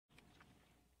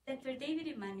Dr. David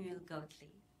Emmanuel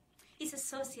Goatley is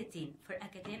Associate Dean for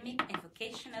Academic and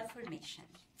Vocational Formation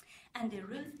and the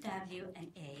Ruth W. and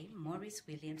A. Morris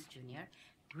Williams, Jr.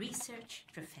 Research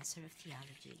Professor of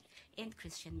Theology and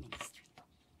Christian Ministry.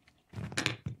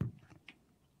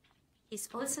 He's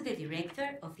also the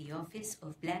Director of the Office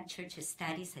of Black Church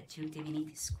Studies at Duke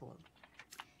Divinity School.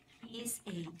 He is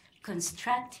a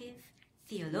constructive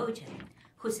theologian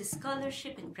whose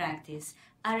scholarship and practice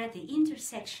are at the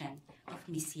intersection of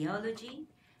missiology,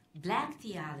 Black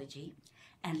theology,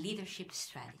 and leadership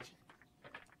strategy.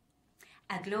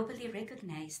 A globally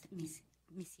recognized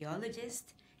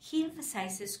missiologist, he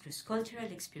emphasizes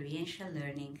cross-cultural experiential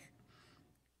learning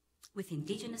with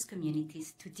indigenous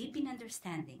communities to deepen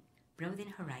understanding, broaden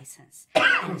horizons,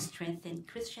 and strengthen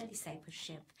Christian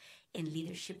discipleship and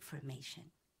leadership formation.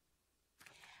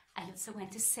 I also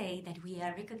want to say that we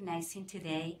are recognizing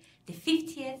today the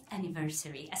 50th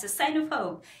anniversary, as a sign of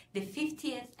hope, the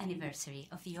 50th anniversary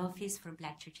of the Office for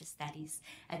Black Church Studies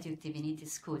at Duke Divinity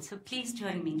School. So please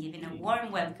join me in giving a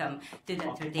warm welcome to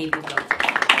Dr. David Goatley.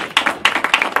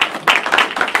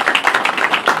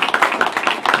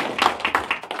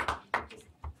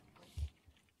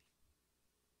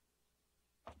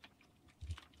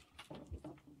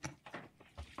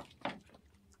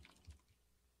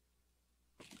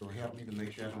 So help me to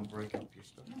make sure I don't break up your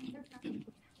stuff.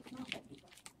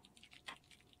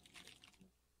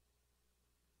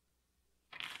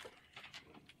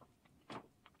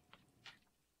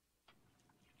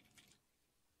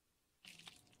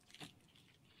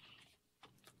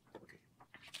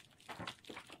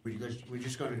 Okay. We're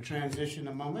just going to transition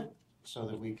a moment so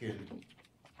that you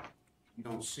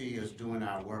don't see us doing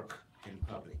our work in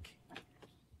public.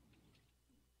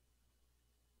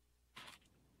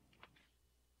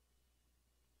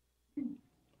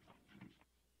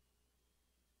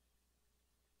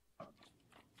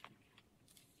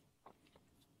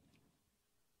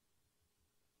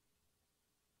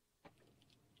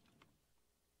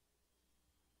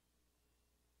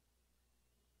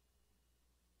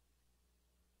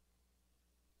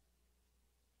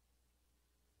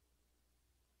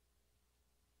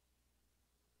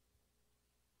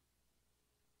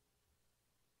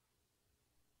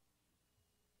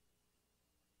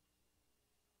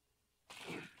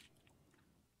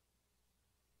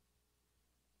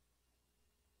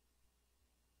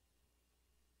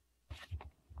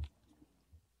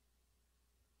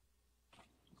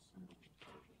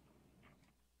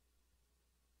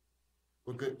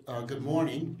 Well, good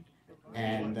morning,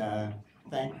 and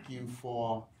thank you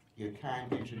for your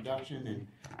kind introduction, and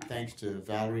thanks to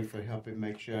Valerie for helping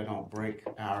make sure I don't break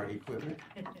our equipment.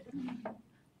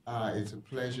 It's a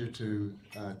pleasure to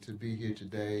be here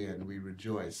today, and we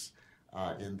rejoice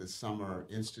in the Summer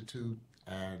Institute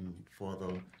and for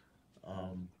the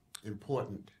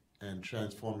important and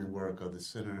transforming work of the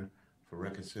Center for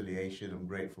Reconciliation. I'm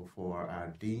grateful for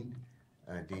our Dean,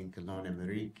 Dean Colon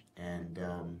Emerick, and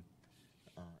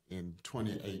in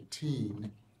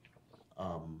 2018,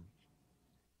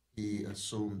 he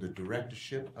assumed the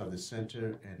directorship of the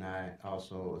center, and I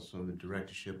also assumed the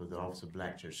directorship of the Office of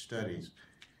Black Church Studies.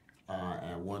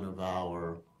 And one of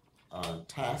our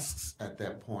tasks at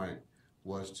that point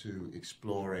was to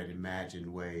explore and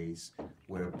imagine ways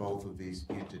where both of these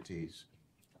entities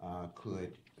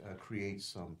could create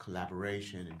some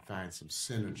collaboration and find some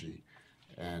synergy.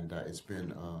 And it's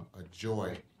been a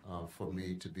joy for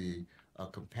me to be a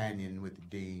companion with the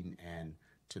Dean and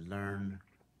to learn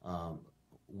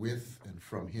with and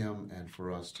from him, and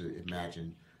for us to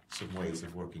imagine some ways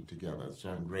of working together. So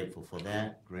I'm grateful for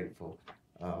that, grateful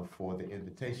for the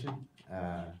invitation,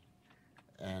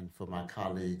 and for my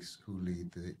colleagues who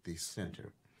lead the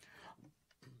center.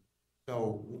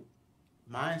 So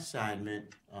my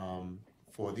assignment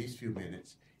for these few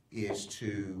minutes is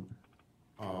to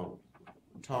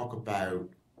talk about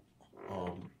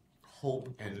hope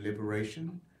and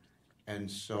liberation.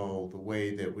 And so the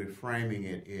way that we're framing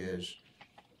it is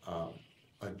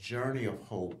a journey of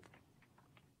hope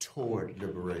toward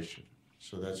liberation.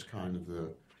 So that's kind of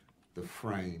the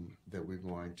frame that we're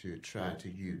going to try to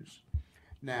use.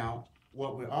 Now,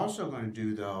 what we're also going to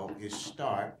do, though, is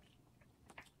start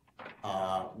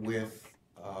with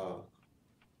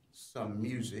some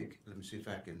music. Let me see if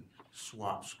I can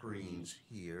swap screens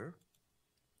here.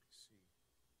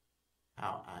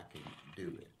 How I can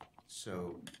do it.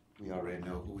 So we already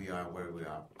know who we are, where we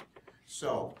are.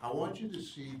 So I want you to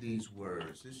see these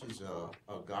words. This is a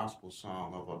gospel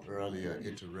song of an earlier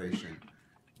iteration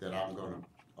that I'm going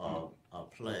to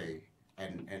play,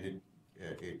 and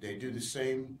they do the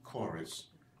same chorus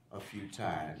a few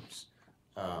times.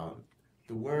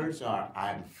 The words are,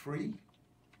 I'm free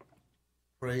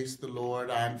Praise the Lord,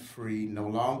 I'm free, no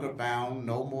longer bound,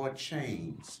 no more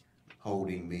chains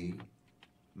holding me.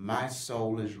 My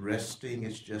soul is resting,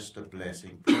 it's just a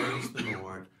blessing. Praise the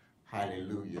Lord,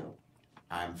 hallelujah,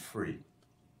 I'm free.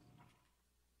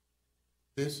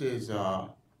 This is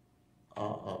a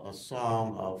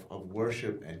song of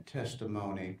worship and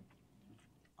testimony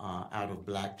out of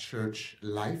Black church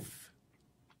life.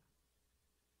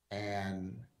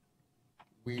 And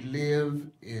we live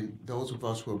in, those of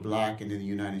us who are Black and in the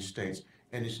United States,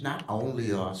 and it's not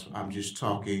only us, I'm just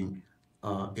talking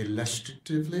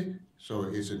illustratively, so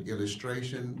it's an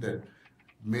illustration that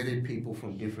many people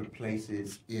from different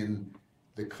places in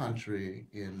the country,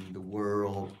 in the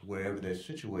world, wherever they're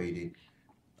situated,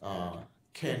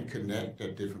 can connect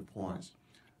at different points.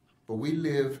 But we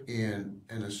live in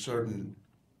a certain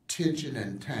tension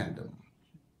and tandem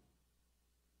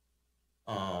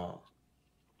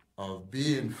of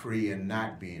being free and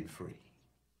not being free,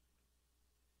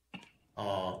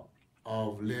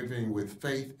 of living with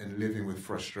faith and living with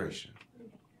frustration.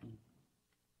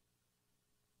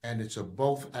 And it's a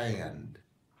both and.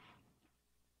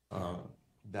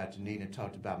 Dr. Nina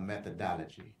talked about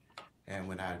methodology. And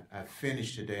when I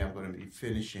finish today, I'm going to be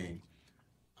finishing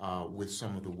with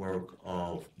some of the work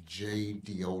of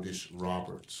Deotis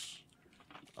Roberts,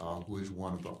 who is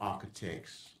one of the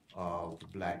architects of the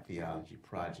Black Theology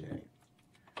Project,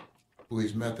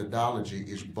 whose methodology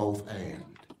is both and.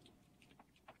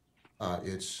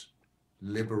 It's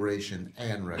liberation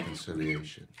and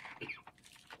reconciliation.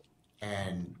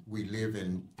 And we live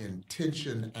in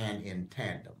tension and in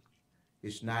tandem.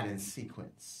 It's not in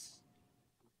sequence.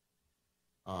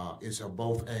 It's a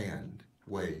both and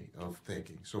way of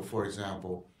thinking. So for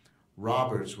example,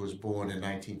 Roberts was born in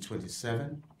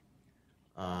 1927.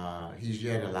 He's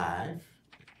yet alive.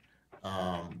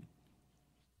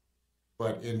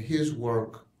 But in his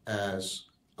work as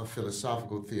a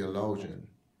philosophical theologian,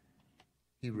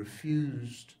 he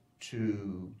refused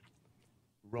to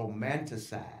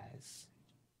romanticize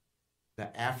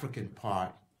the African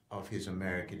part of his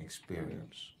American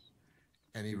experience.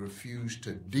 And he refused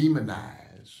to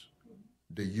demonize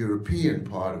the European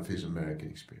part of his American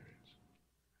experience.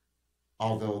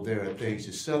 Although there are things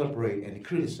to celebrate and to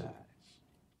criticize.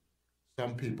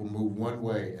 Some people move one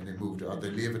way and they move the other.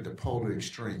 They live at the polar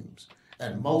extremes.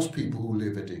 And most people who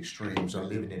live at the extremes are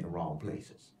living in the wrong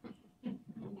places.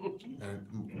 And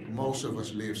most of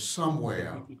us live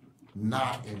somewhere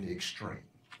not in the extreme.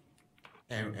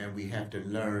 And we have to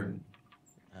learn,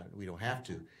 we don't have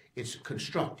to, it's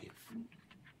constructive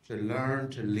to learn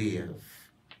to live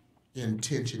in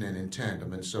tension and in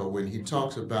tandem. And so when he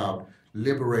talks about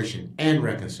liberation and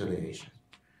reconciliation,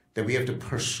 that we have to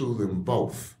pursue them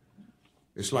both.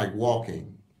 It's like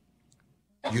walking.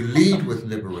 You lead with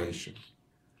liberation,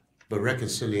 but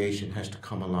reconciliation has to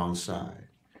come alongside.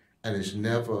 And it's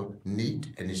never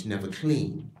neat and it's never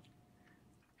clean,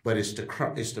 but it's the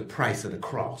price of the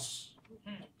cross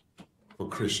for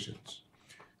Christians.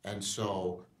 And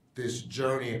so this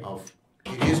journey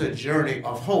it is a journey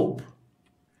of hope,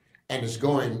 and it's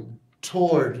going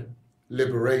toward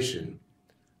liberation,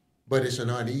 but it's an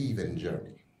uneven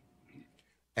journey.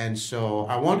 And so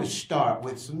I want to start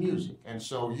with some music. And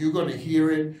so you're going to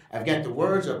hear it. I've got the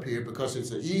words up here because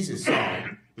it's an easy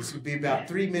song. This will be about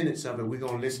 3 minutes of it we're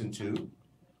going to listen to.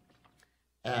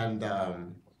 And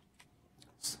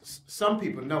some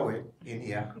people know it in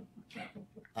here,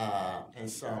 and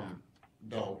some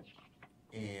don't.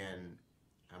 And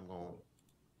I'm going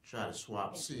to try to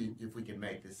swap, see if we can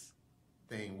make this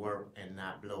thing work and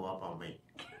not blow up on me.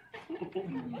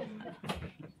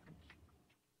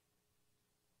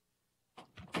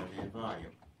 Turn the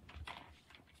volume.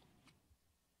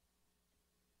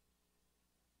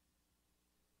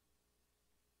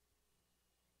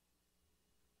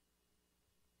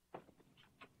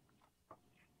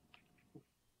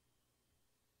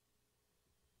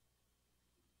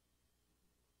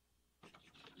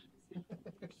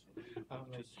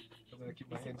 I'm gonna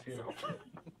keep my hands here.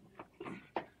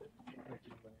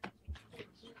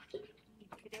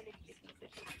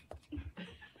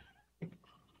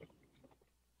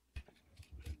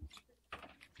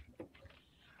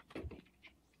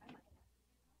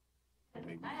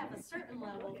 I have a certain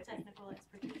level of technical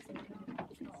expertise.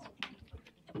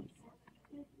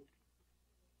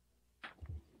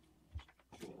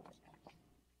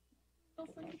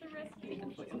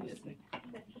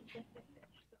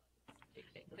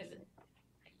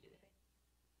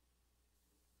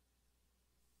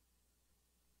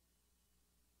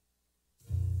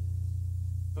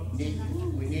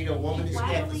 We need a woman to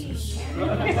skepticism.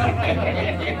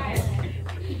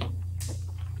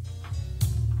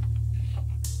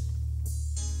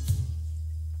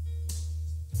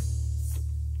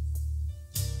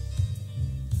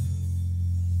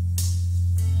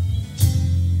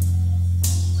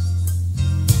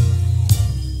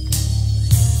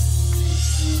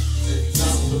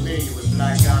 you with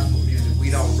black gospel music, we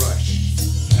don't rush.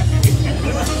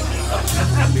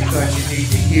 Because you need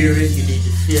to hear it, you need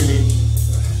to feel it.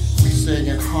 We sing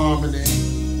in harmony.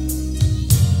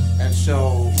 And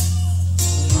so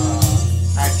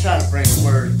I try to bring the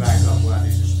words back up while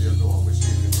this is still going. We're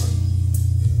still in work.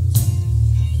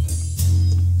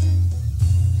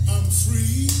 I'm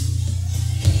free.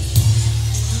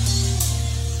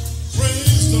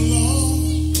 Praise the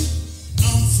Lord.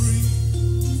 I'm free.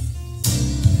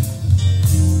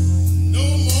 No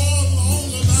more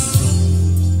longer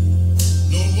bound.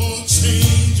 No more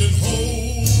change and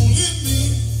holding me.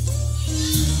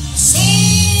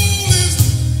 Soul is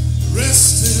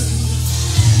resting.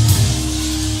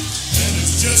 And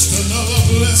it's just another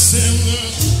blessing.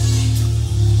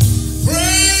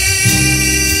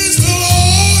 Praise the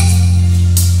Lord.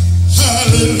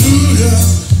 Hallelujah.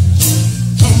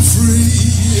 I'm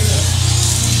free.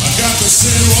 I got to say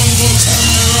it one more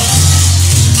time.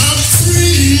 I'm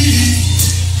free.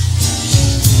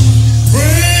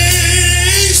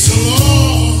 Praise the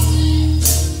Lord.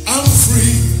 I'm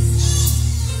free.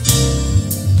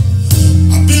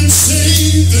 I've been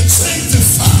saved and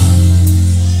sanctified.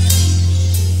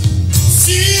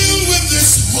 Filled with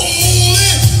this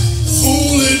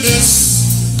holiness.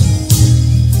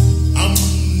 I'm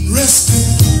resting.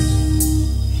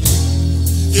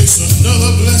 It's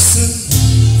another blessing.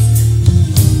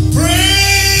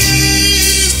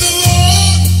 Praise the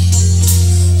Lord.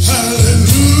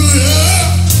 Hallelujah.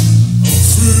 I'm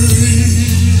free.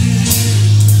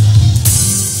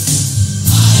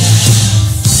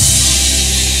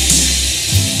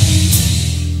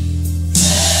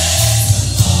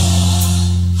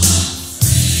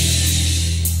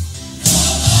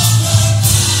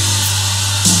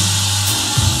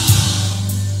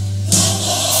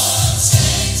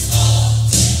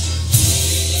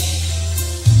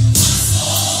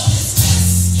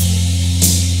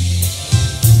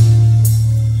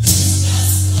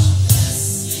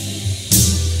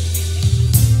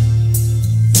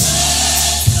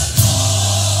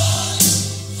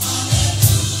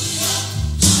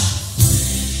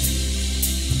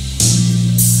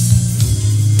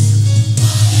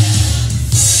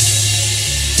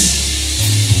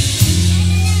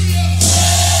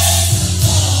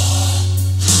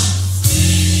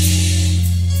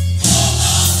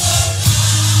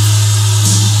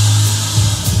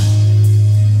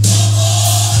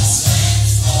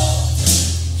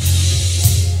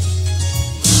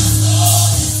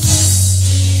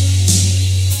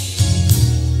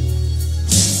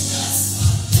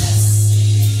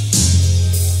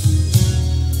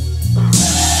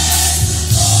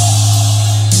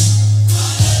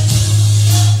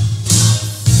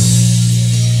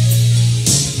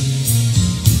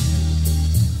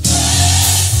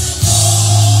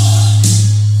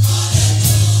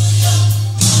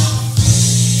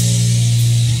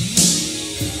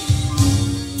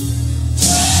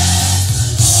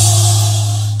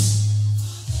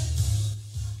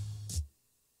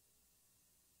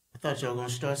 I thought y'all were going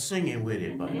to start singing with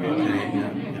it. But okay,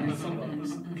 yeah.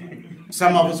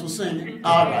 Some of us were singing.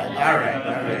 All right.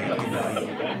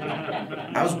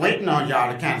 I was waiting on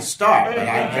y'all to kind of start, but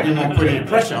I didn't want to put any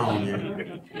pressure on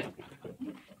you.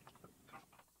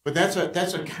 But that's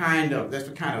a kind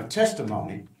of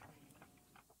testimony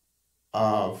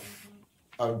of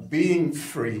being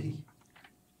free,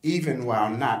 even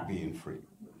while not being free.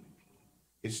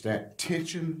 It's that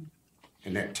tension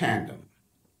and that tandem.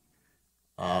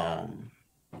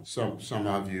 Some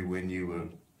of you, when you were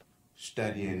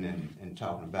studying and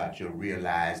talking about your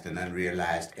realized and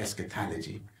unrealized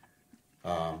eschatology,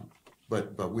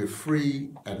 but we're free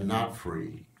and not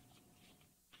free,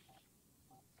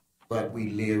 but we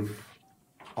live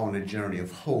on a journey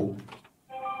of hope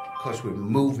because we're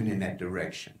moving in that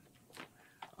direction,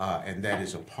 and that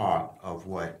is a part of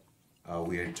what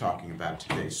we are talking about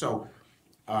today. So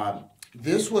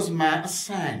this was my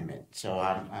assignment. So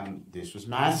this was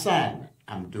my assignment.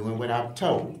 I'm doing what I'm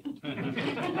told.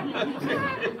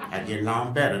 I get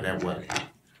along better that way.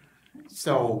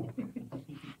 So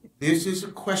this is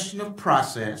a question of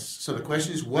process. So the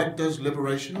question is, what does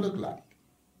liberation look like?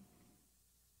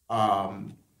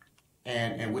 And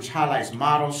which highlights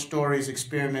models, stories,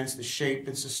 experiments that shape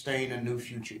and sustain a new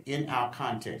future in our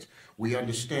context. We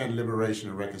understand liberation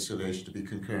and reconciliation to be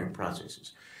concurrent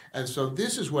processes. And so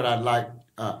this is what I'd like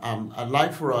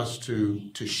for us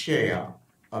to share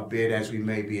a bit as we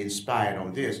may be inspired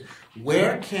on this.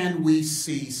 Where can we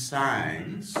see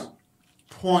signs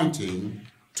pointing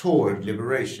toward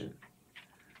liberation?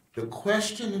 The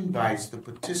question invites the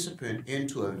participant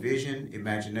into a vision,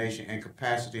 imagination, and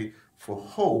capacity for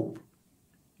hope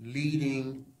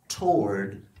leading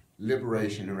toward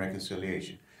liberation and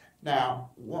reconciliation. Now,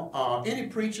 any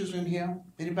preachers in here?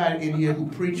 Anybody in here who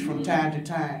preach from time to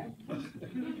time?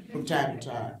 From time to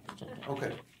time.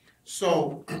 Okay.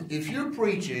 So if you're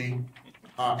preaching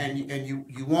and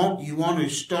you want to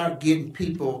start getting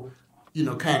people,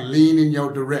 kind of lean in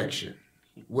your direction,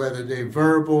 whether they're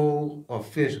verbal or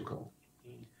physical,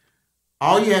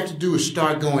 all you have to do is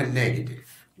start going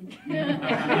negative.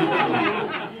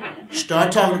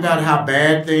 Start talking about how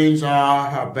bad things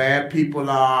are, how bad people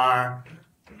are.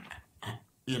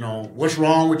 What's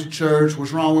wrong with the church,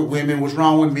 what's wrong with women, what's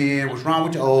wrong with men, what's wrong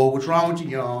with the old, what's wrong with the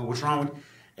young, what's wrong with...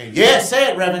 And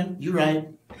say it, Reverend, you're right.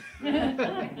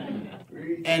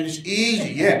 And it's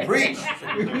easy, preach.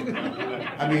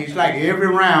 I mean, it's like every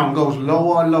round goes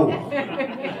lower and lower.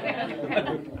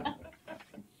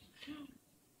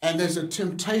 And there's a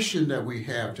temptation that we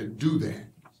have to do that.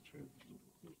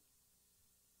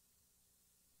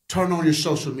 Turn on your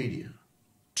social media.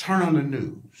 Turn on the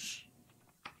news.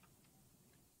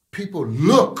 People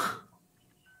look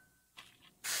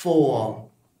for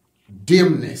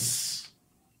dimness.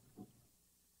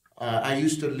 I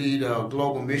used to lead a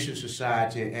global mission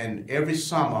society, and every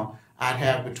summer I'd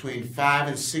have between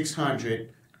 500 and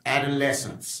 600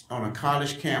 adolescents on a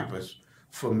college campus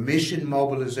for mission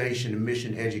mobilization and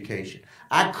mission education.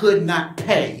 I could not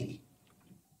pay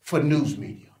for news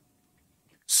media.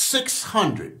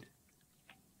 600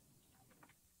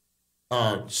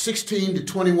 16 to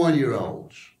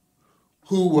 21-year-olds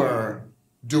who were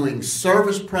doing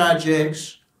service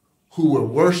projects, who were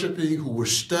worshiping, who were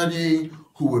studying,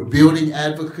 who were building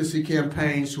advocacy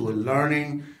campaigns, who were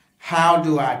learning how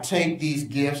do I take these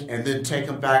gifts and then take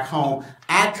them back home.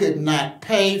 I could not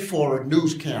pay for a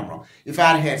news camera. If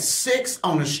I'd had 6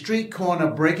 on a street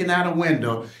corner breaking out a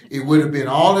window, it would have been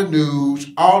all the news,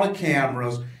 all the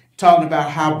cameras, talking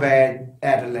about how bad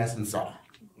adolescents are.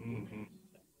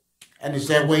 And it's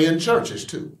that way in churches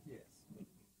too.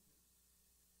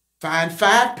 Find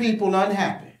 5 people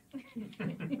unhappy.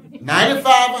 95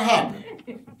 are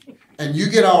happy. And you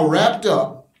get all wrapped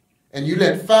up and you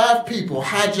let 5 people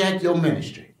hijack your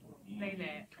ministry.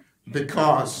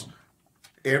 Because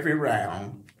every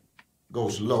round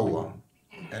goes lower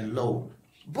and lower.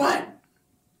 But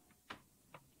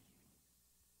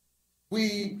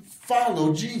we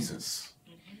follow Jesus,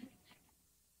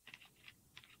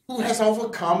 who has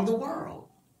overcome the world.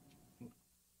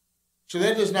 So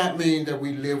that does not mean that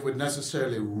we live with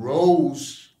necessarily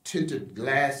rose-tinted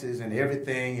glasses and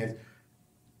everything is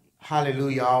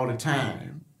hallelujah all the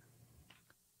time.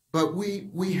 But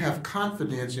we have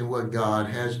confidence in what God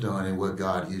has done and what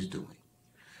God is doing.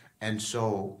 And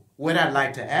so what I'd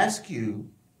like to ask you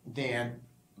then,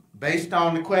 based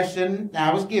on the question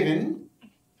I was given,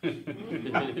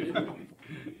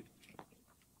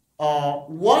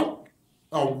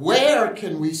 where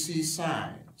can we see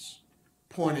signs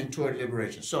pointing toward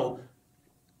liberation? So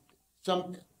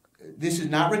this is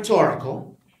not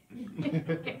rhetorical.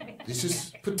 This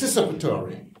is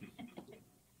participatory.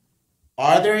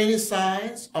 Are there any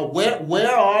signs? Or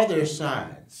where are there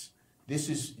signs? This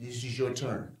is your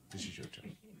turn. This is your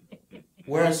turn.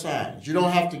 Where are signs? You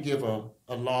don't have to give a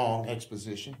long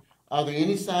exposition. Are there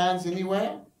any signs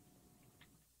anywhere?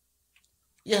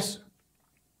 Yes, sir.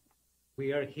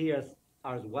 We are here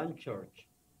as one church.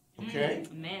 Okay.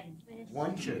 Amen.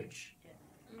 One church.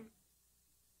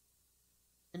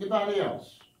 Anybody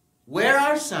else? Where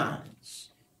are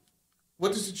signs?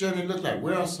 What does the journey look like?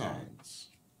 Where are signs?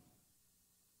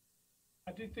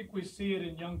 I do think we see it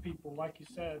in young people. Like you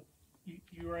said,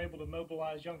 you are able to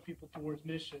mobilize young people towards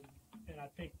mission. And I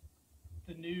think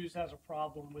the news has a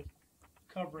problem with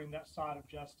covering that side of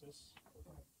justice.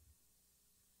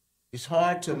 It's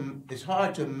hard to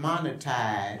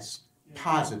monetize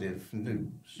positive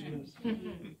news. Yes.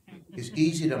 It's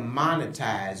easy to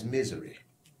monetize misery.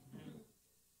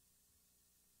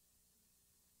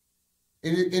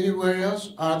 Anywhere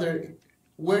else?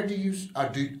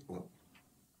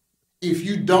 If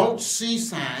you don't see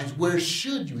signs, where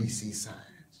should we see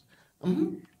signs?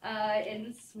 Mm-hmm.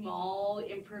 In small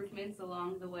improvements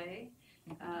along the way.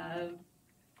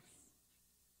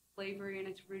 Slavery in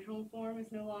its original form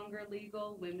is no longer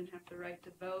legal. Women have the right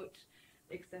to vote,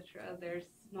 etc. There's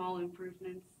small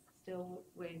improvements, still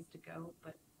ways to go,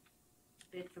 but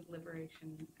bits of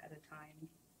liberation at a time.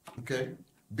 Okay,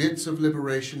 bits of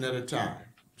liberation at a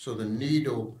time. So the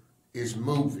needle is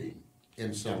moving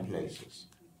in some places.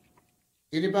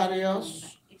 Anybody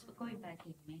else? It's going back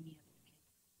in many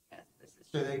of the cases. Yes, this is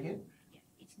Say that again? Yeah,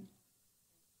 it's right?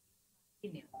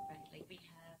 Like we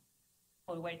have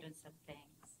forward on some things.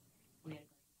 We are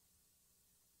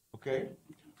Okay.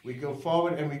 We go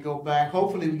forward and we go back.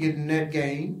 Hopefully we get a net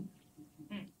gain.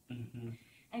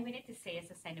 wanted to say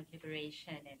as a sign of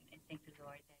liberation and thank the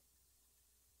Lord that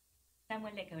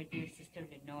someone like our dear sister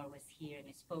Lenore was here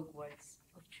and spoke words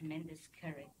of tremendous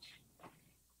courage.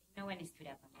 No one has stood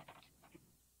up on that.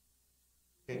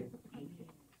 Okay.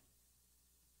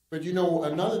 But you know,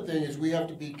 another thing is we have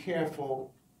to be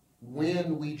careful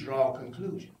when we draw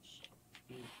conclusions,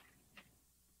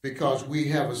 because we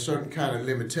have a certain kind of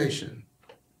limitation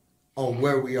on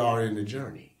where we are in the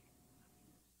journey.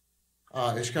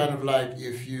 It's kind of like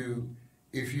if you're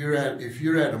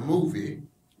at a movie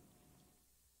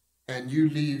and you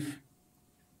leave.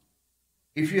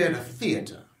 If you're at a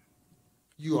theater,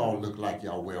 you all look like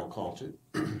y'all well cultured.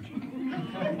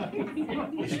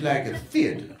 It's like a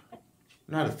theater,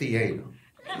 not a theater.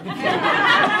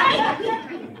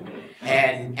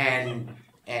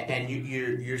 and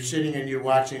you're sitting and you're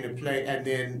watching the play, and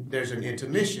then there's an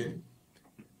intermission,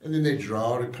 and then they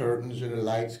draw the curtains and the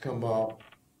lights come up.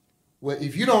 Well,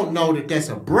 if you don't know that that's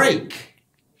a break,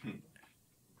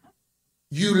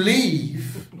 you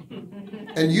leave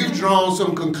and you've drawn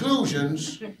some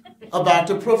conclusions about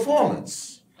the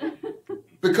performance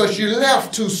because you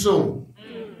left too soon.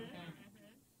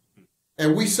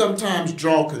 And we sometimes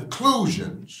draw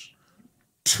conclusions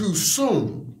too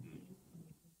soon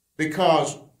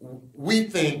because we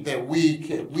think that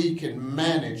we can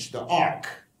manage the arc.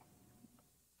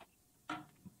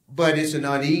 But it's an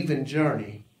uneven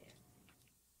journey.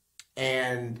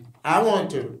 And I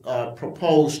want to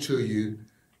propose to you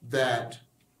that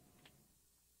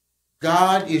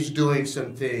God is doing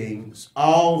some things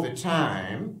all the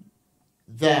time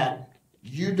that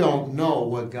you don't know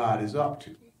what God is up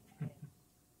to.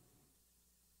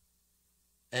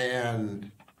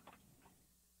 And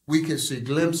we can see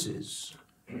glimpses,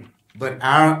 but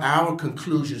our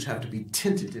conclusions have to be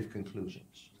tentative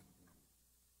conclusions.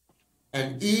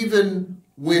 And even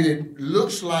when it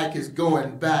looks like it's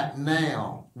going back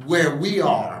now where we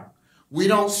are, we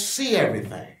don't see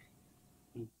everything.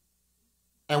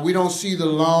 And we don't see the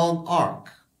long arc.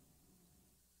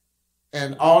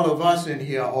 And all of us in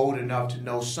here are old enough to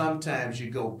know sometimes you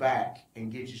go back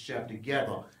and get yourself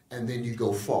together and then you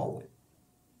go forward.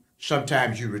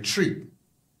 Sometimes you retreat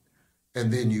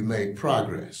and then you make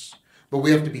progress. But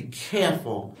we have to be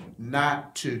careful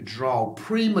not to draw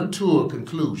premature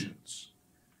conclusions.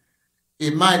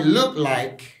 It might look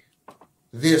like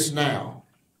this now,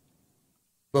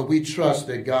 but we trust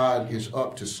that God is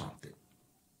up to something.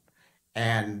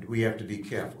 And we have to be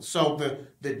careful. So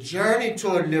the journey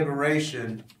toward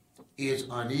liberation is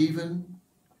uneven.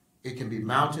 It can be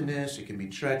mountainous. It can be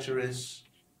treacherous.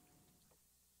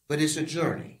 But it's a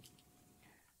journey.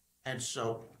 And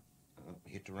so,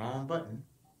 hit the wrong button.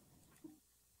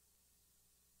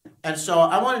 And so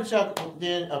I want to talk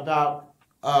then about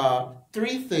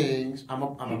three things. I'm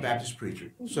a Baptist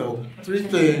preacher. So 3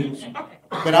 things.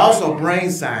 But also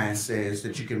brain science says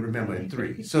that you can remember in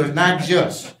 3. So it's not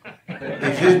just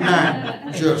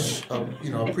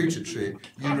a preacher trick.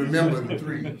 You remember the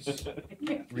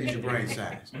 3s. Read your brain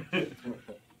science.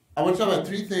 I want to talk about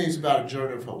 3 things about a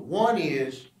journey of hope. One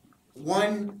is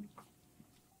one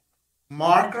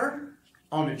marker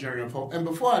on the journey of hope. And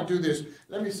before I do this,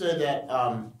 let me say that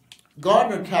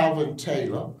Gardner Calvin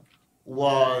Taylor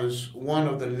was one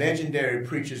of the legendary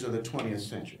preachers of the 20th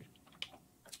century.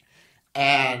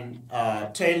 And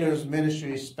Taylor's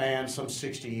ministry spanned some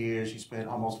 60 years. He spent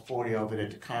almost 40 of it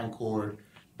at the Concord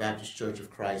Baptist Church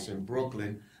of Christ in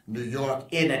Brooklyn, New York,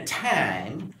 in a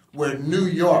time where New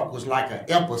York was like an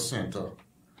epicenter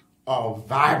of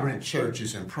vibrant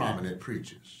churches and prominent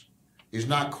preachers. It's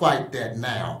not quite that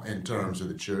now in terms of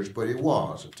the church, but it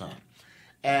was at the time.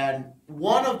 And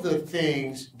one of the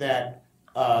things that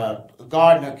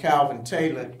Gardner Calvin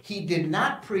Taylor, he did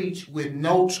not preach with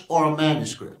notes or a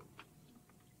manuscript.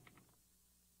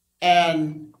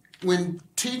 And when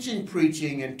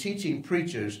preaching and teaching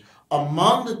preachers,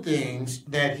 among the things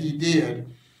that he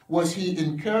did was he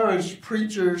encouraged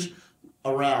preachers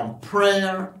around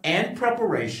prayer and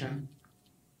preparation,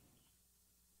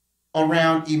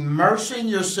 around immersing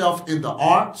yourself in the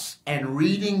arts and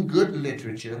reading good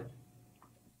literature.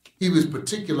 He was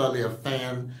particularly a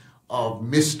fan of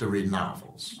mystery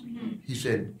novels. He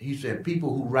said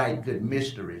people who write good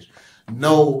mysteries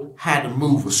know how to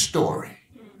move a story.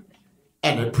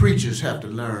 And the preachers have to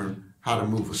learn how to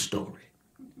move a story.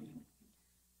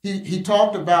 He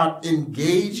talked about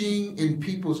engaging in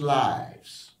people's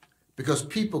lives because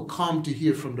people come to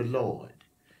hear from the Lord.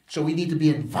 So we need to be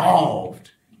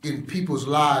involved in people's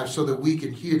lives so that we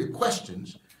can hear the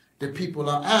questions that people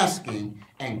are asking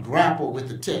and grapple with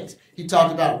the text. He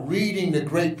talked about reading the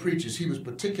great preachers. He was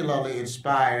particularly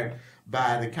inspired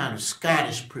by the kind of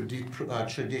Scottish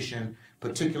tradition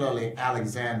particularly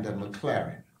Alexander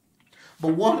McLaren.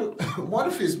 But one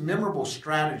of his memorable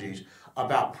strategies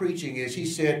about preaching is he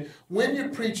said, when you're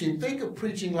preaching, think of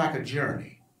preaching like a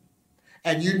journey.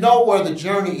 And you know where the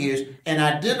journey is and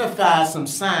identify some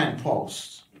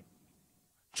signposts.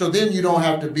 So then you don't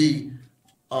have to be,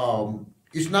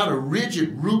 it's not a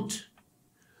rigid route,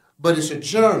 but it's a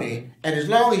journey. And as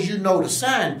long as you know the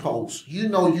signposts, you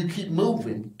know you keep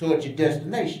moving towards your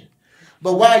destination.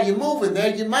 But while you're moving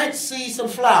there, you might see some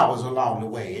flowers along the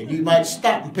way, and you might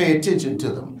stop and pay attention to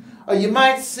them. Or you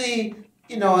might see,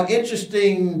 an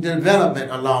interesting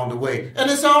development along the way. And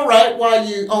it's all right while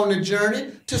you're on the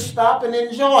journey to stop and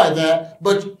enjoy that,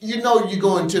 but you're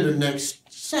going to the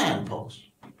next signpost.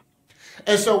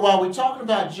 And so while we're talking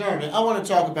about journey, I want to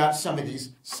talk about some of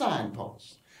these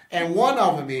signposts. And one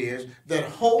of them is that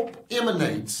hope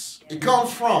emanates, it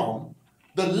comes from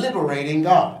the liberating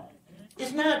God.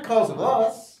 It's not because of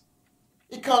us.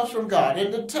 It comes from God.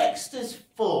 And the text is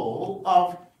full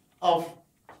of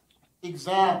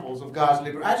examples of God's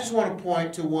liberty. I just want to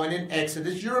point to one in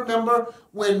Exodus. You remember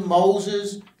when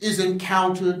Moses is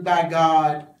encountered by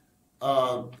God?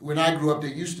 When I grew up,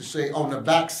 they used to say on the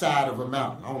backside of a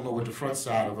mountain. I don't know what the front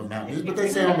side of a mountain is, but they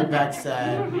say on the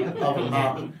backside of a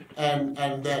mountain. And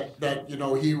that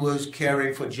he was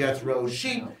caring for Jethro's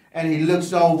sheep. And he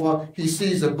looks over, he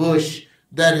sees a bush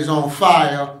that is on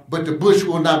fire, but the bush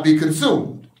will not be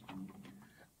consumed.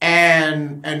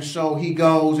 And so he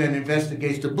goes and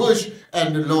investigates the bush,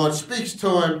 and the Lord speaks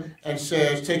to him and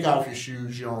says, take off your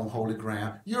shoes, you're on holy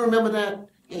ground. You remember that?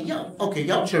 Yeah,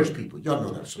 y'all church people, y'all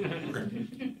know that story.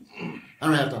 Okay. I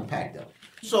don't have to unpack that.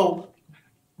 So,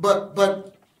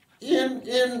 but in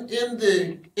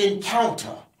the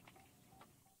encounter,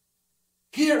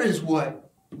 here is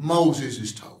what Moses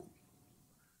is told.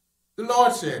 The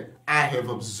Lord said, I have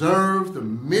observed the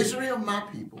misery of my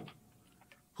people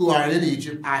who are in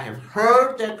Egypt. I have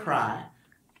heard their cry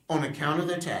on account of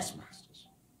their taskmasters.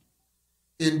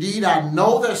 Indeed, I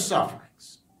know their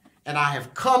sufferings, and I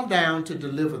have come down to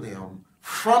deliver them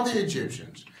from the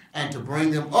Egyptians and to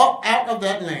bring them up out of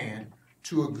that land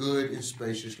to a good and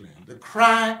spacious land. The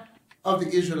cry of the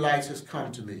Israelites has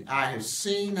come to me. I have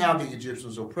seen how the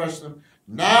Egyptians oppress them.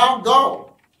 Now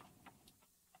go.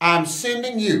 I'm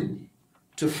sending you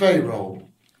to Pharaoh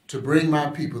to bring my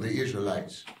people, the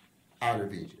Israelites, out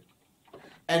of Egypt.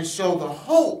 And so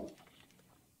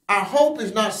our hope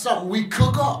is not something we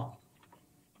cook up.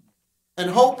 And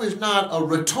hope is not a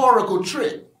rhetorical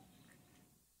trick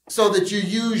so that you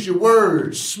use your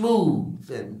words smooth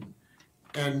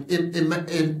and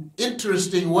in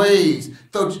interesting ways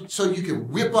so you can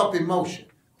whip up emotion.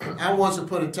 I once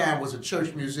upon a time was a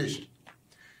church musician.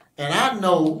 And I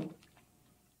know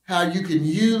how you can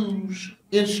use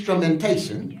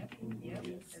instrumentation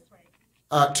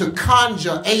to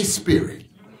conjure a spirit.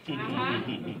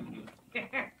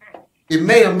 It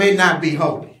may or may not be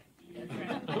holy.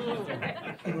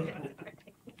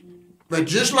 But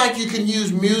just like you can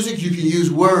use music, you can use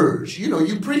words.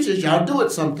 You preachers, y'all do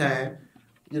it sometime.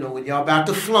 When y'all about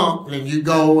to flunk and you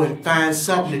go and find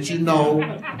something that you know.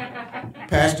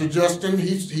 Pastor Justin,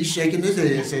 he's shaking his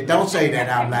head and said, don't say that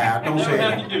out loud. Don't say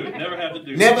that. Never have to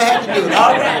do it. Never have to do it.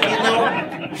 All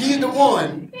right, he's the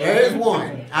one. There is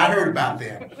one. I heard about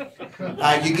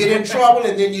that. You get in trouble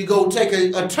and then you go take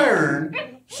a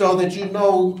turn so that you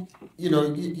know,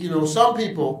 some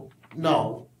people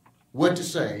know what to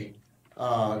say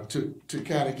to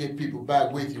kind of get people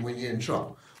back with you when you're in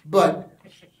trouble. But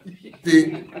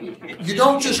you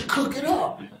don't just cook it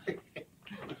up.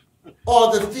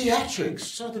 Or the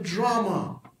theatrics, or the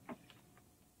drama.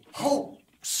 Hope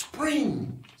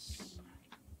springs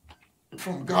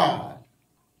from God,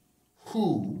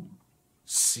 who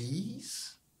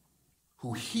sees,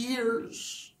 who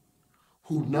hears,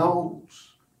 who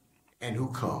knows, and who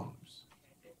comes.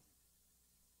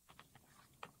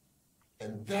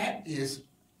 And that is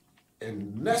a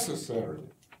necessary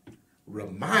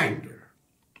reminder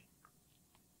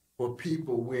for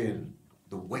people when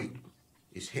the weight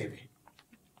is heavy.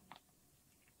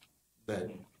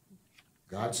 That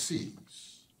God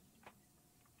sees,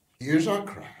 hears our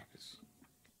cries,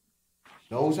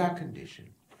 knows our condition,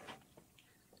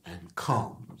 and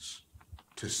comes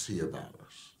to see about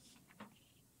us.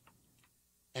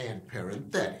 And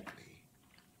parenthetically,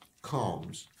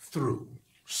 comes through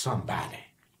somebody.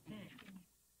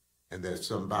 And that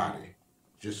somebody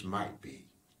just might be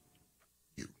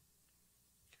you.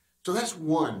 So that's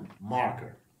one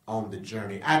marker on the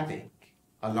journey, I think,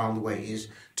 along the way, is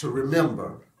to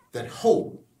remember that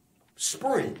hope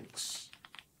springs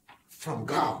from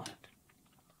God,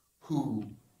 who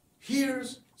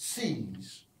hears,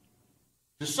 sees,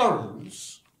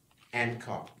 discerns, and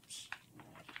comes.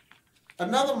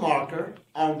 Another marker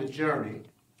on the journey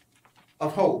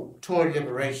of hope toward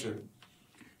liberation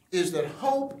is that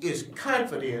hope is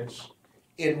confidence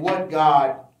in what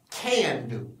God can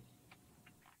do.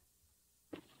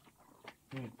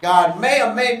 God may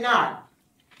or may not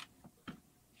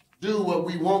do what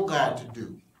we want God to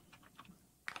do.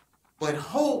 But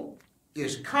hope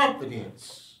is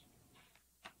confidence.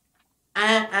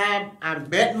 I'm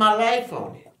betting my life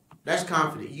on it. That's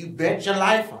confidence. You bet your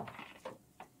life on it.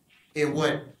 In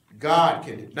what God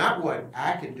can do. Not what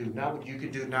I can do, not what you can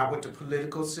do, not what the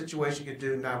political situation can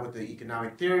do, not what the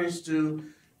economic theorists do,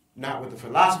 not what the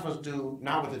philosophers do,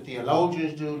 not what the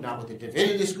theologians do, not what the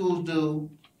divinity schools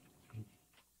do,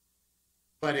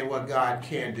 but in what God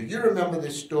can do. You remember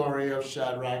this story of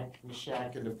Shadrach,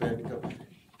 Meshach, and Abednego?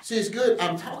 See, it's good.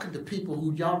 I'm talking to people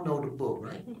who y'all know the book,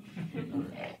 right?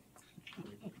 Okay.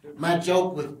 My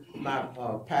joke with my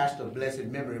pastor of blessed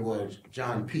memory was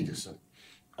John Peterson.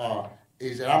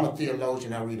 Is that I'm a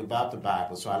theologian, I read about the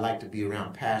Bible, so I like to be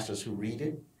around pastors who read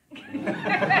it.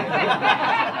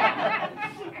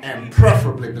 And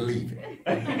preferably believe it.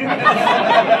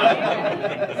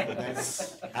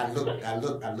 I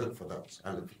look for those.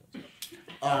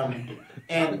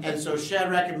 And so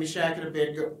Shadrach and Meshach and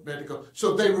Abednego,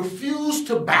 so they refuse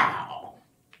to bow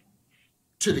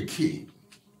to the king.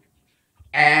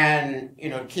 And,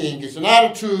 the king gets an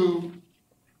attitude.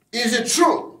 Is it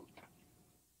true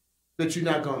that you're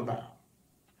not going to bow?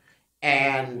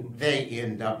 And they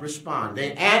end up responding.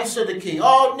 They answer the king,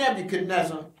 "Oh,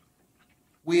 Nebuchadnezzar,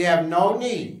 we have no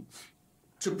need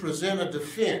to present a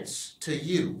defense to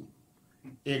you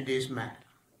in this matter.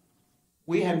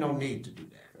 We have no need to do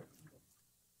that.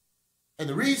 And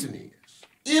the reason is,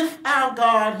 if our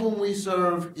God whom we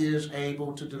serve is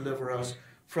able to deliver us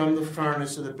from the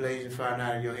furnace of the blazing fire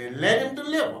out of your hand, let him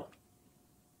deliver.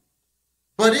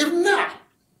 But if not,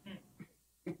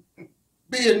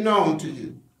 be it known to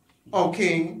you, O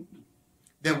king,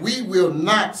 that we will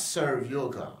not serve your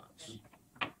gods,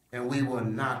 and we will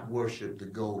not worship the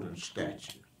golden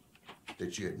statue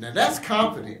that you have." Now that's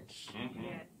confidence.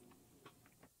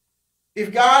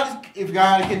 If God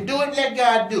can do it, let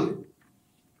God do it.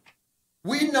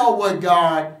 We know what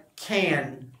God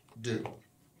can do.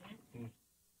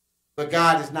 But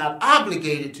God is not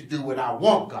obligated to do what I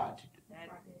want God to do.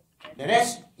 Now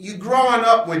that's you growing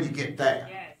up when you get there.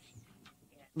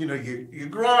 You're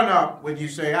growing up when you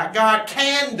say, God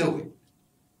can do it.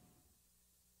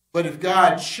 But if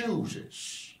God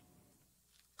chooses,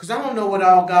 because I don't know what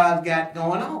all God's got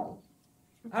going on.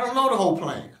 I don't know the whole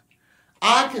plan.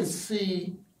 I can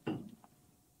see,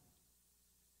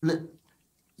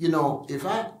 if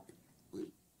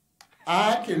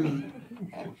I can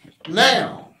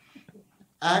now,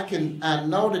 I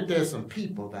know that there's some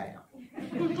people there.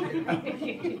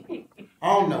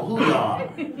 I don't know who you are.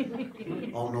 I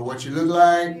don't know what you look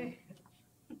like.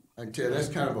 I can tell that's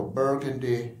kind of a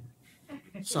burgundy,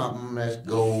 something that's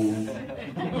gold.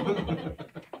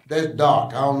 That's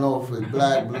dark. I don't know if it's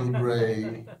black, blue,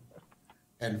 gray.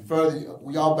 And further,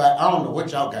 y'all back, I don't know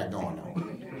what y'all got going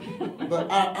on. But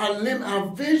our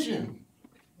vision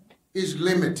is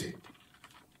limited.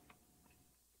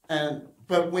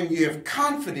 But when you have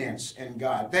confidence in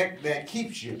God, that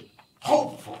keeps you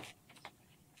hopeful.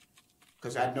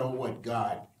 Because I know what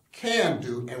God can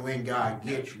do, and when God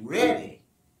gets ready,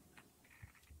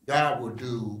 God will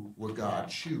do what God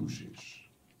chooses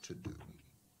to do.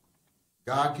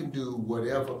 God can do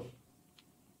whatever.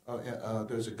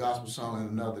 There's a gospel song in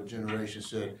another generation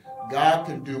said, God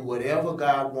can do whatever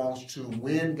God wants to,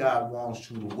 when God wants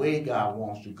to, the way God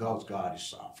wants to, because God is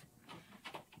sovereign.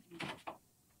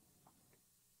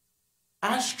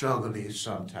 I struggle is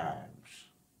sometimes.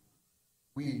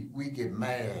 We get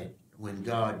mad when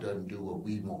God doesn't do what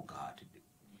we want God to do.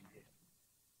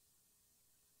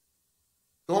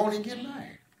 Go on and get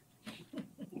mad.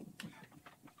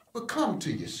 But come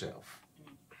to yourself.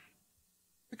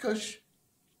 Because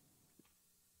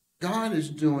God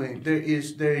is doing, there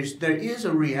is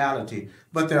a reality,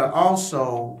 but there are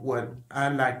also what I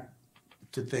like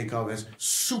to think of as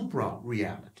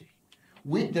supra-reality.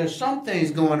 There's some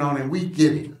things going on and we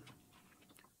get it.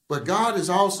 But God is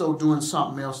also doing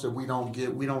something else that we don't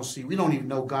get, we don't see, we don't even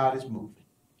know God is moving.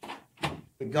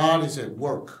 But God is at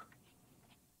work,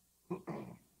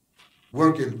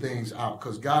 working things out,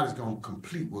 because God is going to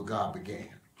complete what God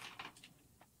began.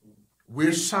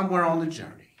 We're somewhere on the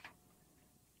journey,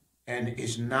 and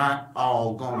it's not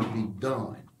all going to be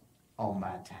done on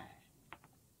my time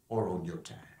or on your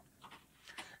time.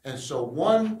 And so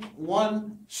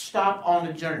one stop on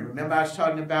the journey. Remember I was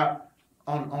talking about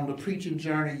on the preaching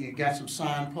journey, you got some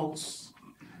signposts.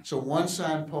 So one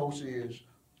signpost is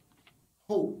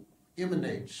hope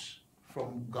emanates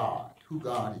from God, who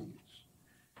God is.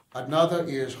 Another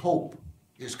is hope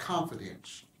is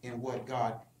confidence in what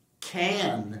God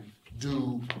can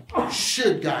do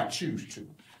should God choose to.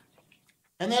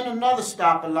 And then another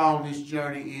stop along this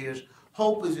journey is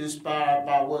hope is inspired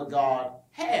by what God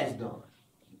has done.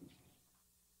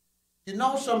 You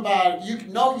know somebody, you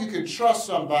know you can trust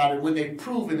somebody when they've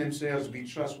proven themselves to be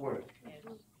trustworthy.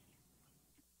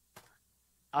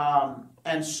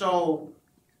 And so,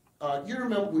 you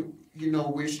remember,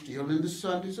 we're still in the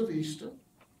Sundays of Easter.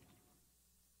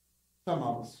 Some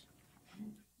of us.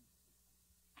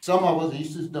 Some of us,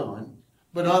 Easter's done.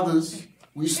 But others,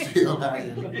 we still are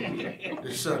in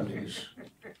the Sundays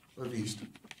of Easter.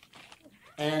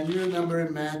 And you remember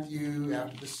in Matthew,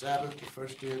 after the Sabbath, the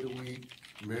first day of the week,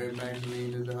 Mary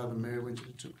Magdalene and the other Mary went to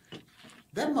the tomb.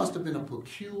 That must have been a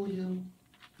peculiar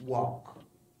walk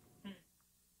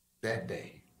that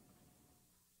day,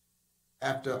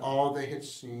 after all they had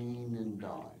seen and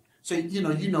done. So you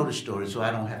know the story, so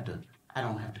I don't have to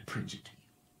preach it to you.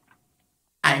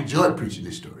 I enjoy preaching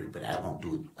this story, but I won't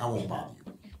do it. I won't bother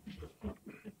you.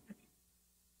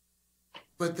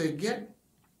 But they get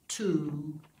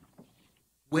to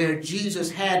where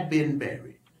Jesus had been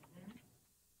buried.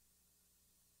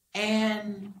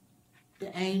 And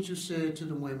the angel said to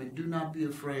the women, "Do not be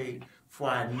afraid, for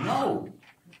I know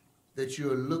that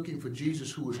you are looking for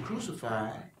Jesus who was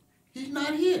crucified. He's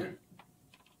not here,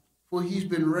 for he's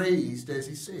been raised, as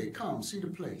he said. Come, see the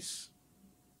place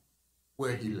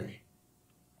where he lay."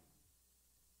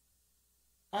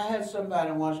 I had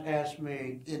somebody once ask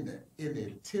me in the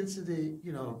intensity,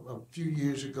 a few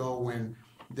years ago when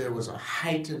there was a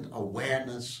heightened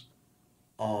awareness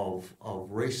of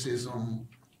racism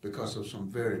because of some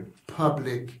very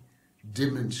public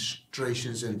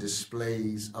demonstrations and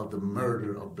displays of the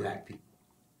murder of black people.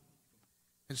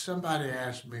 And somebody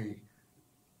asked me,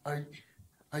 are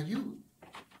you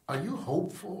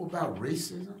hopeful about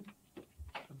racism?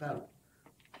 About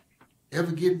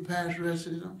ever getting past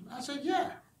racism? I said,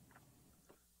 yeah.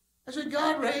 I said,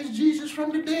 God raised Jesus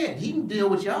from the dead. He can deal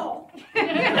with y'all.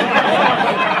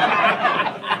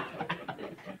 I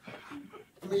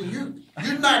mean,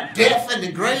 you're not death in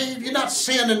the grave. You're not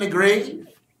sin in the grave.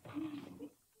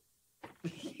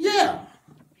 Yeah.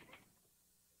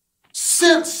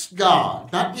 Since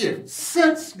God, not if,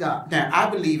 since God. Now,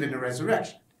 I believe in the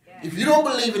resurrection. If you don't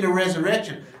believe in the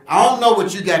resurrection, I don't know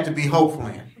what you got to be hopeful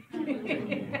in.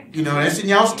 That's in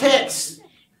y'all's text.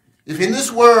 If in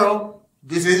this world,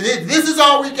 this is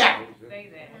all we got.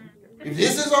 If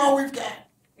this is all we've got,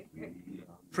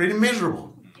 pretty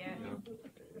miserable.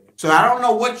 So I don't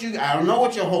know what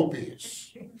your hope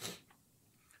is.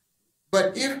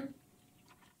 But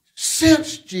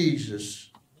since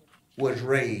Jesus was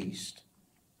raised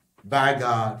by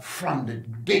God from the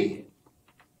dead,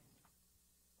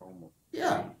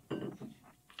 yeah,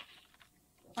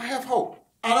 I have hope.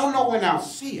 I don't know when I'll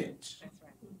see it.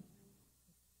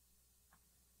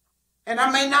 And I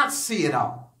may not see it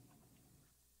all.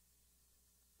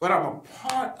 But I'm a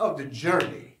part of the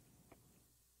journey.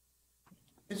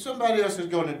 And somebody else is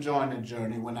going to join the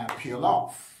journey when I peel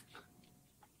off.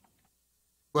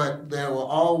 But there will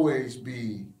always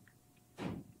be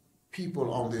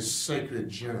people on this sacred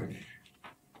journey.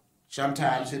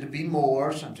 Sometimes it'll be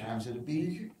more, sometimes it'll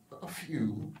be a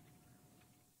few.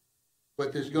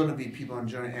 But there's going to be people on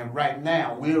the journey. And right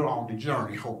now, we're on the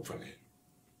journey, hopefully.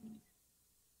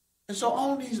 And so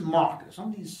on these markers,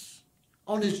 on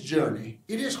this journey,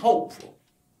 it is hopeful.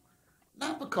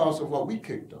 Not because of what we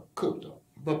cooked up,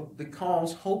 but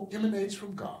because hope emanates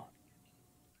from God.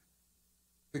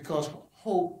 Because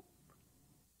hope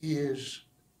is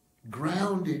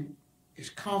grounded, is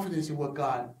confidence in what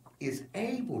God is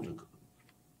able to do.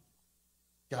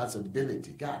 God's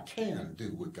ability. God can do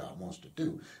what God wants to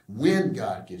do when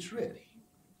God gets ready.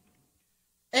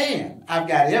 And I've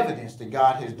got evidence that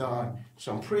God has done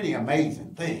some pretty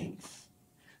amazing things,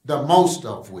 the most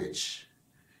of which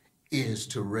is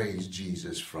to raise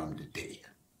Jesus from the dead.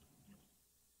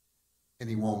 And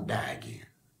he won't die again.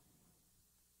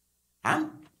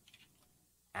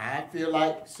 I feel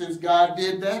like since God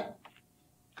did that,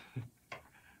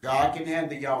 God can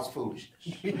handle y'all's foolishness.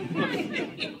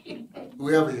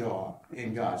 Whoever you are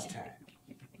in God's time.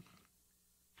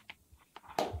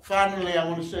 Finally, I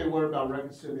want to say a word about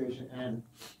reconciliation and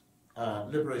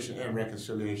liberation and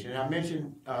reconciliation. And I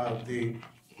mentioned the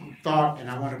thought, and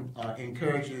I want to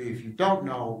encourage you, if you don't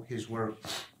know his work,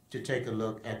 to take a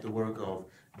look at the work of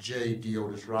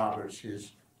Deotis Roberts.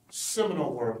 His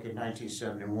seminal work in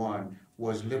 1971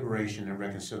 was Liberation and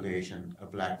Reconciliation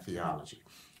of Black Theology.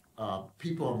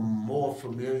 people are more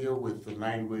familiar with the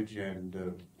language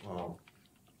and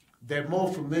they're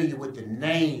more familiar with the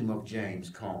name of James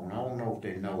Cone. I don't know if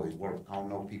they know his work. I don't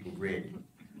know if people read it.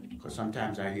 Because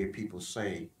sometimes I hear people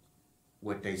say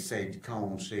what they say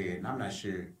Cone said, and I'm not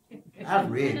sure.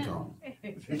 I've read Cone.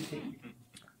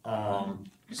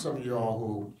 Some of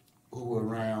y'all who were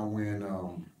around when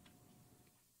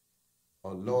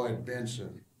Lloyd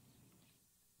Benson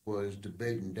was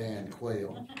debating Dan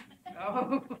Quayle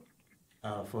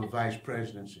for vice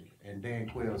presidency, and Dan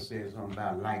Quayle said something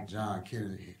about like John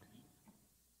Kennedy.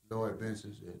 Lloyd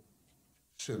Benson said,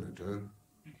 Senator.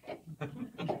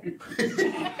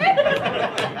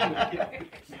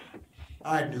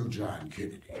 I knew John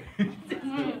Kennedy.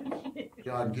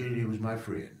 John Kennedy was my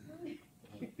friend.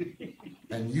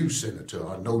 And you,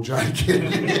 Senator, know John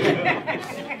Kennedy.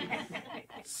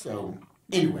 So,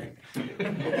 anyway.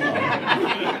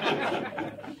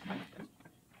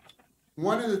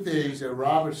 One of the things that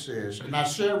Robert says, and I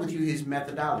share with you his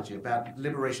methodology about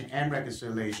liberation and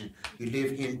reconciliation, you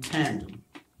live in tandem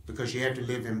because you have to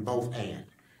live in both and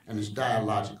it's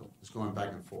dialogical. It's going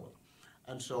back and forth.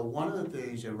 And so one of the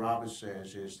things that Robert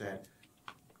says is that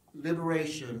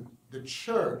liberation, the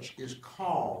church is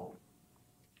called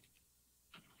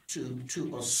to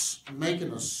make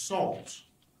an assault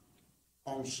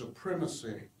on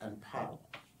supremacy and power.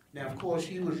 Now, of course,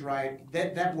 he was right.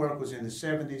 That work was in the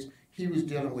 70s. He was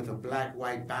dealing with a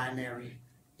black-white binary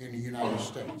in the United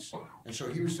States. And so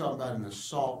he was talking about an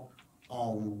assault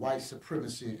on white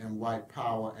supremacy and white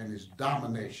power and its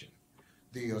domination.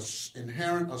 The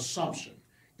inherent assumption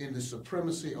in the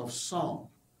supremacy of some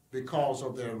because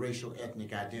of their racial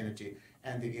ethnic identity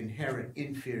and the inherent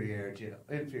inferiority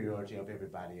of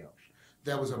everybody else.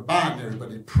 There was a binary, but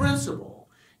the principle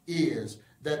is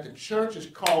that the church is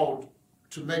called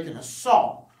to make an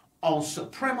assault on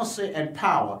supremacy and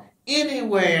power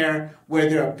anywhere where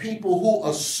there are people who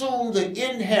assume the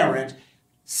inherent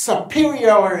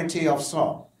superiority of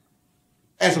some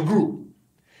as a group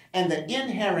and the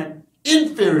inherent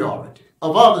inferiority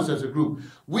of others as a group.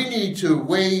 We need to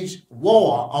wage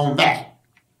war on that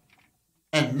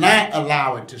and not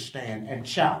allow it to stand and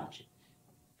challenge it.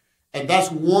 And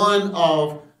that's one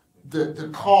of the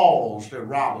calls that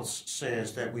Roberts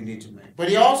says that we need to make. But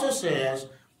he also says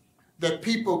that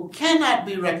people cannot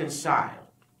be reconciled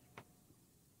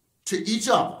to each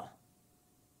other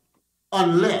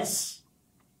unless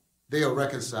they are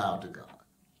reconciled to God.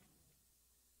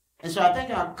 And so I think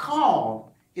our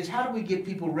call is how do we get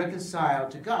people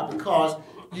reconciled to God? Because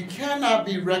you cannot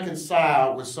be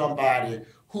reconciled with somebody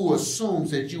who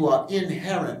assumes that you are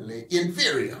inherently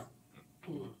inferior.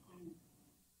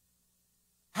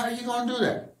 How are you going to do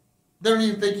that? They don't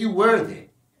even think you're worthy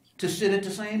to sit at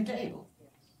the same table.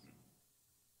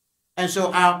 And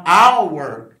so our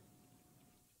work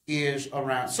is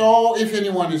around. So if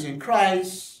anyone is in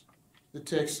Christ, the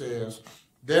text says,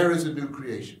 there is a new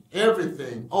creation.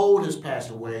 Everything old has passed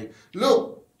away.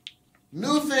 Look,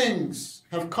 new things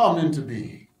have come into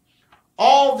being.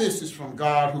 All this is from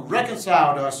God who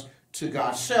reconciled us to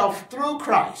God's self through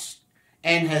Christ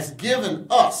and has given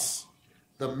us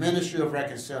the ministry of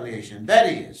reconciliation. That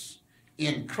is,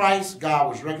 in Christ, God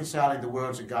was reconciling the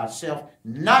world to God's self,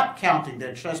 not counting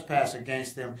their trespass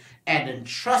against them, and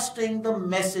entrusting the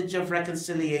message of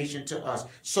reconciliation to us.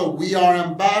 So we are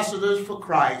ambassadors for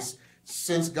Christ,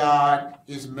 since God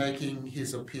is making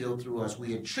his appeal through us.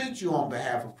 We entreat you on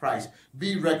behalf of Christ,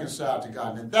 be reconciled to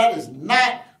God. And that is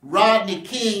not Rodney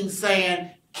King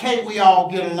saying, can't we all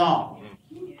get along?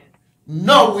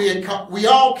 No, we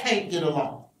all can't get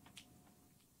along.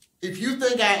 If you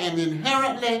think I am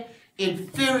inherently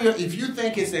inferior, if you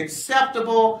think it's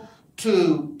acceptable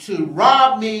to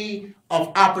rob me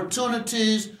of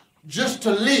opportunities just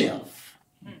to live,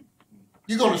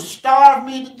 you're going to starve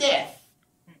me to death.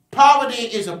 Poverty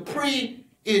is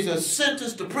a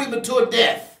sentence to premature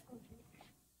death.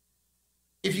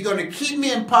 If you're going to keep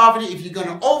me in poverty, if you're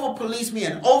going to over-police me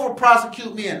and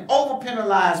over-prosecute me and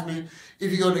over-penalize me,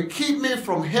 if you're going to keep me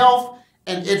from health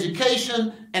and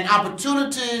education and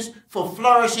opportunities for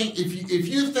flourishing, if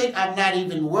you think I'm not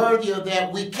even worthy of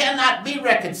that, we cannot be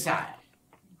reconciled.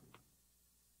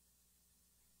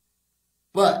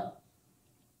 But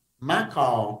my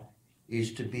call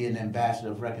is to be an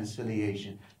ambassador of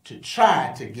reconciliation, to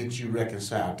try to get you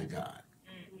reconciled to God.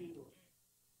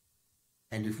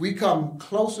 And if we come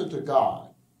closer to God,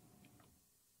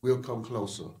 we'll come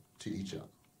closer to each other.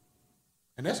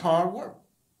 And that's hard work.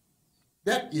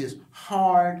 That is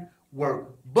hard work.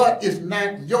 But it's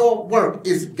not your work.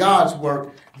 It's God's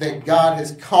work that God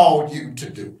has called you to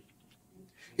do.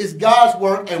 It's God's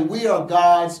work, and we are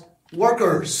God's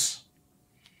workers.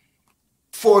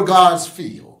 for God's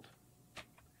field.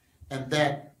 And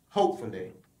that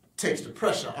hopefully takes the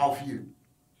pressure off you.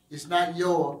 It's not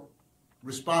your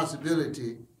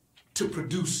responsibility to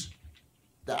produce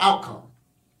the outcome.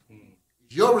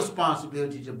 It's your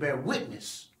responsibility to bear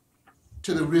witness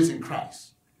to the risen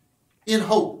Christ in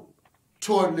hope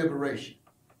toward liberation.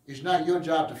 It's not your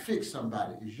job to fix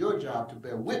somebody. It's your job to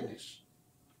bear witness.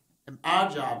 And our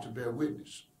job to bear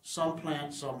witness. Some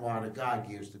plant, some water. God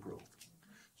gives the growth.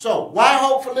 So, why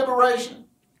hope for liberation?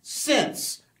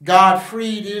 Since God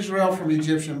freed Israel from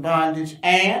Egyptian bondage,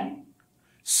 and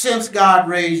since God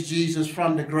raised Jesus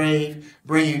from the grave,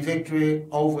 bringing victory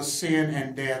over sin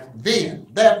and death, then,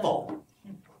 therefore,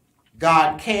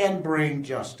 God can bring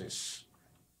justice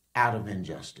out of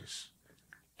injustice.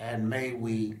 And may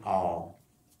we all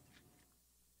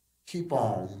keep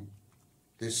on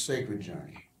this sacred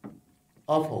journey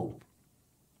of hope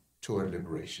toward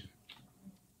liberation.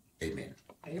 Amen.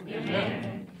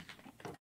 Amen.